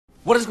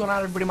What is going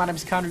on, everybody? My name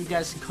is Connor. You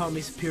guys can call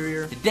me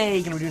Superior.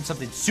 Today, gonna be doing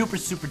something super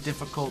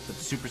difficult, but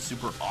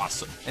super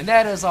awesome. And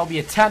that is, I'll be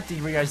attempting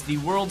to bring you guys the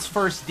world's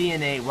first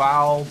DNA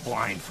while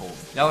blindfolded.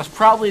 Now, this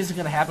probably isn't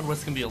gonna happen, but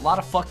it's gonna be a lot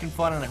of fucking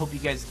fun, and I hope you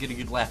guys get a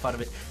good laugh out of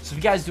it. So if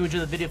you guys do enjoy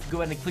the video, if you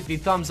go ahead and click the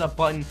thumbs up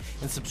button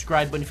and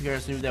subscribe button if you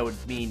guys knew, that would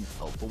mean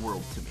the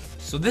world to me.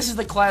 So this is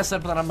the class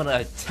setup that I'm gonna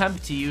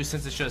attempt to use,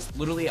 since it's just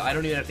literally, I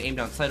don't even have to aim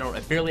down sight. I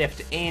barely have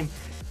to aim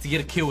to get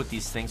a kill with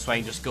these things, so I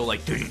can just go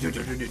like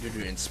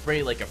and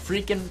spray like a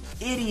freaking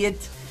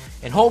idiot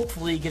and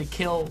hopefully get a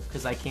kill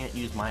because I can't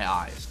use my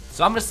eyes.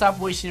 So I'm gonna stop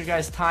wasting your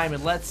guys' time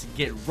and let's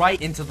get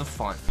right into the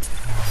fun.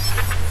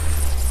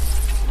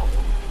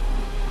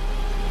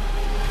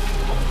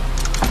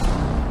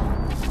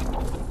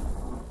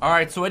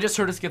 Alright, so I just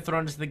heard us get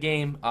thrown into the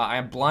game. I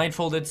am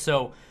blindfolded,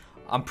 so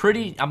I'm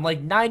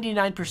like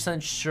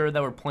 99% sure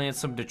that we're playing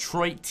some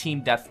Detroit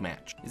team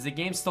deathmatch. Is the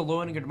game still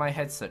loading or did my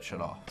headset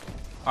shut off?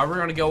 Alright, we're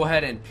gonna go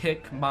ahead and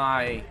pick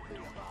my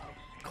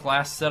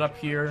class setup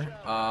here.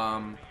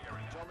 Head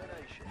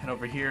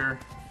over here.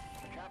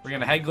 We're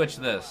gonna head glitch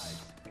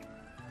this.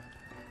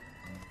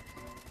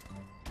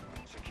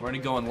 We're gonna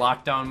go in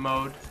lockdown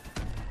mode.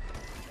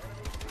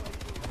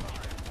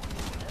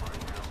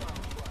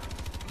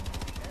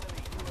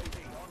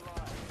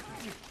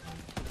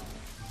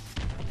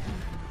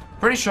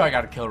 Pretty sure I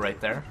got a kill right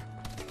there.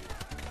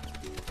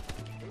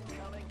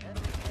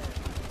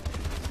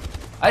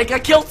 I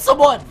killed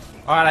someone!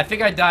 Alright, I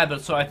think I died,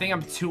 but so I think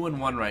I'm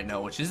 2-1 right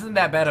now, which isn't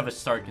that bad of a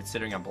start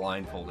considering I'm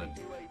blindfolded.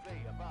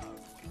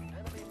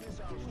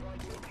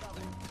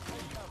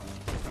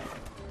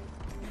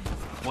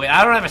 Wait,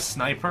 I don't have a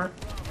sniper?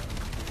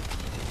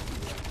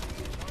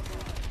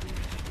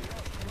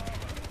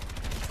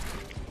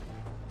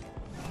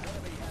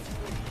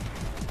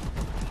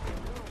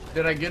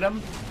 Did I get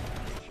him?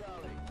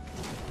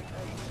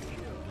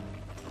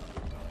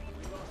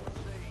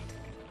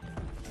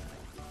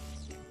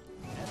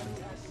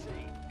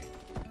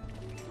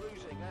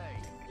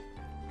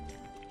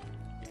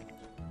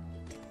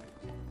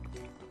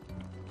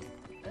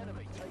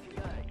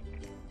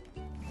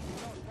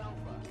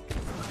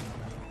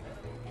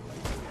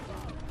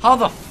 How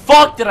the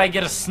fuck did I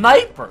get a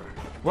sniper?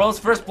 World's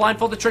first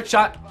blindfolded trick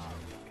shot.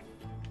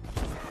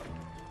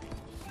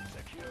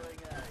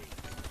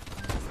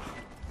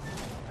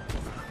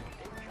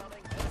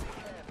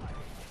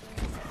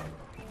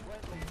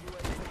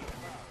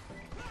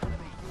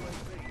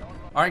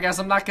 Alright guys,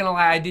 I'm not gonna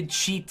lie, I did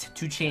cheat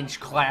to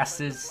change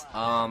classes,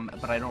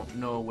 but I don't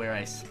know where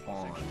I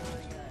spawn.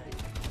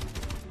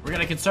 We're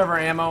gonna conserve our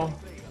ammo.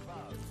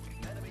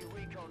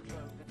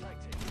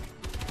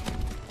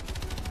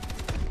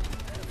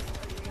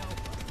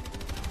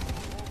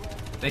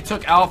 They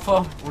took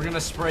Alpha. We're gonna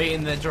spray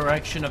in the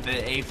direction of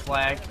the A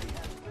flag.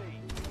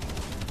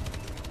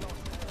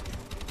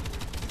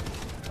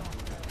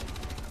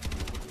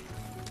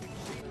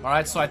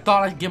 Alright, so I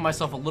thought I'd give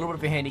myself a little bit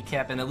of a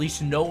handicap and at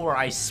least know where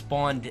I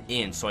spawned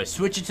in. So I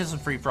switched it to some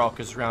free-for-all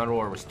because round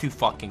order was too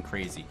fucking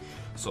crazy.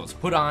 So let's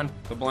put on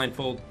the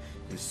blindfold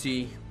and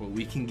see what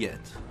we can get.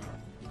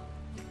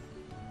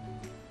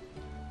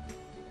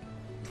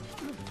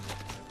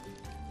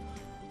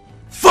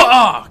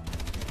 Fuck!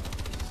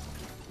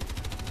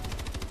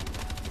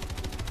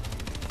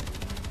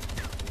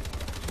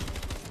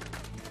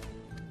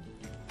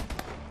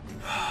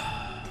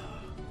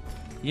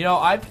 You know,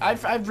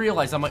 I've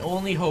realized that my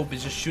only hope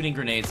is just shooting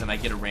grenades and I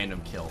get a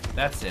random kill.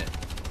 That's it.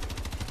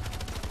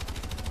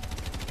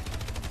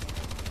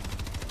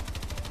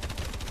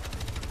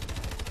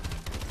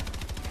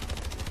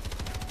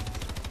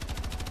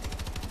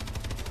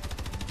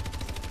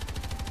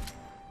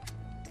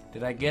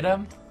 Did I get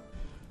him?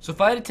 So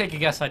if I had to take a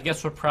guess, I'd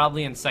guess we're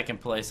probably in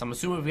second place. I'm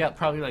assuming we got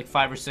probably like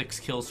 5 or 6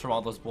 kills from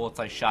all those bullets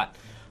I shot.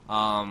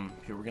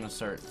 Here, we're gonna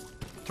start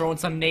throwing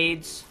some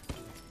nades.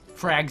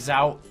 Frags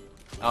out.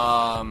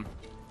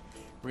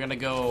 We're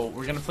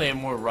gonna play a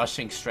more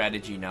rushing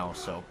strategy now,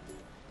 so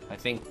I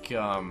think,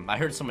 I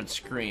heard someone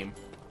scream.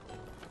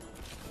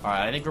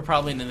 Alright, I think we're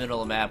probably in the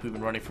middle of the map. We've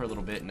been running for a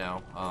little bit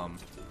now.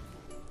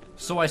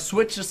 So I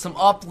switched to some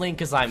uplink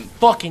because I'm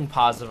fucking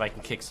positive I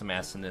can kick some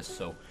ass in this,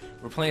 so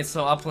we're playing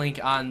some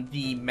uplink on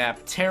the map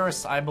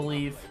Terrace, I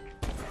believe.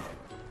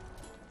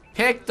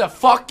 Pick the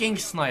fucking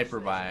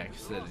sniper by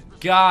accident.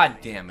 God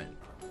damn it.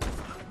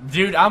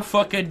 Dude, I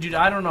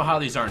don't know how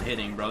these aren't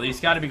hitting, bro.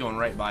 These gotta be going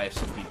right by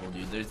some people,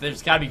 dude.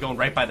 There's gotta be going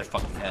right by their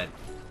fucking head.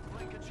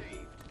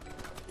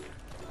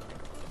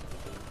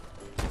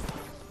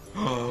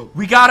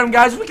 We got him,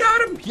 guys! We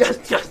got him!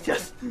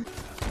 Yes!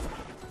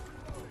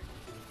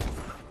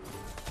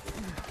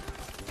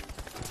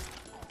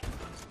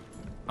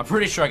 I'm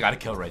pretty sure I got a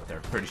kill right there.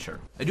 Pretty sure.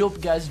 I do hope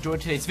you guys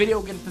enjoyed today's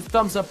video. Get the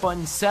thumbs up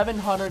button.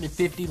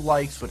 750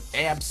 likes would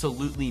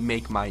absolutely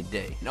make my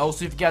day. And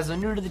also, if you guys are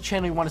new to the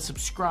channel and want to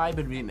subscribe,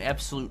 it would be an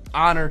absolute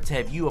honor to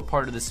have you a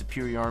part of the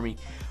Superior Army.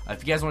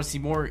 If you guys want to see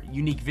more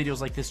unique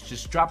videos like this,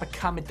 just drop a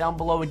comment down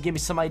below and give me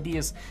some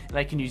ideas, and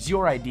I can use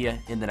your idea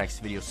in the next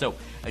video. So,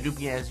 I do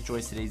hope you guys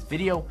enjoyed today's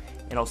video,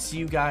 and I'll see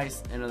you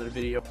guys in another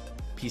video.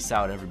 Peace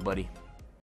out, everybody.